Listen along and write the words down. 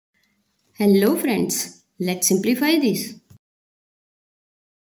Hello friends, let's simplify this.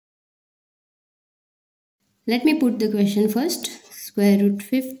 Let me put the question first. Square root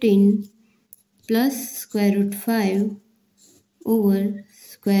 15 plus square root 5 over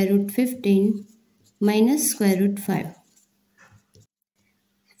square root 15 minus square root 5.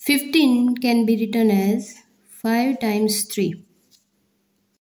 15 can be written as 5 times 3.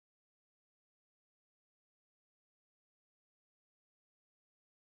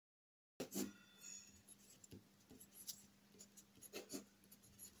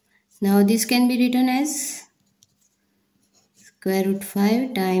 Now this can be written as square root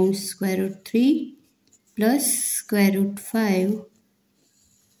 5 times square root 3 plus square root 5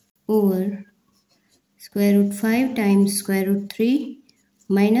 over square root 5 times square root 3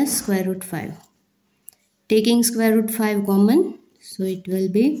 minus square root 5. Taking square root 5 common, so it will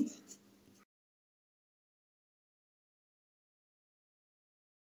be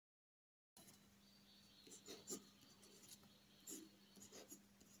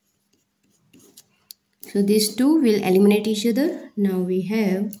so these two will eliminate each other. Now we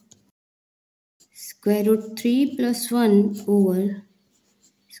have square root 3 plus 1 over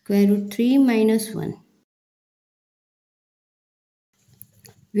square root 3 minus 1.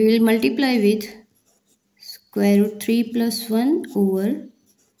 We will multiply with square root 3 plus 1 over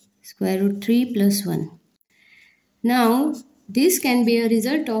square root 3 plus 1. Now this can be a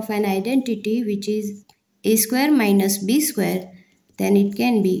result of an identity which is a square minus b square. Then it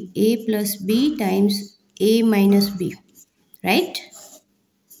can be a plus b times a minus b, right?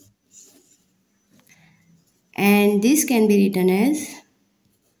 And this can be written as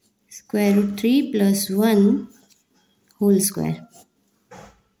square root 3 plus 1 whole square.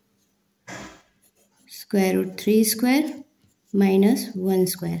 Square root 3 square minus 1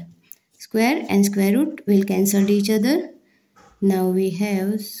 square. Square and square root will cancel each other. Now we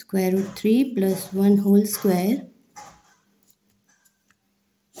have square root 3 plus 1 whole square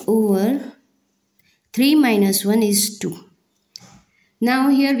over 3 minus 1 is 2. Now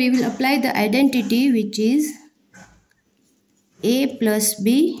here we will apply the identity which is a plus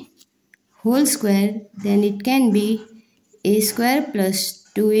b whole square. Then it can be a square plus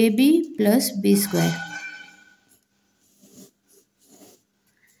 2ab plus b square.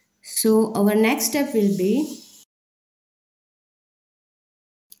 So our next step will be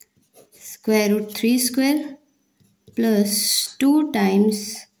square root 3 square plus 2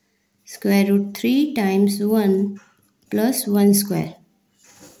 times square root 3 times 1 plus 1 square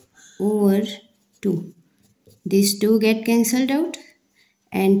over 2. These two get cancelled out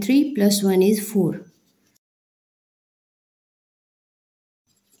and 3 plus 1 is 4.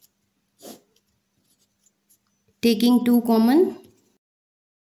 Taking 2 common,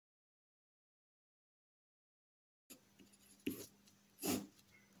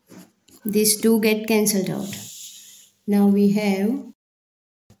 these two get cancelled out. Now we have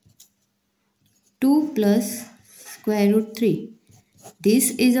 2 plus square root 3.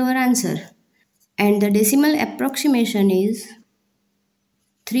 This is our answer. And the decimal approximation is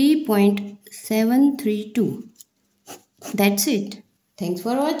 3.732. That's it. Thanks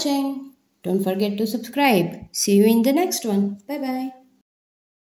for watching. Don't forget to subscribe. See you in the next one. Bye bye.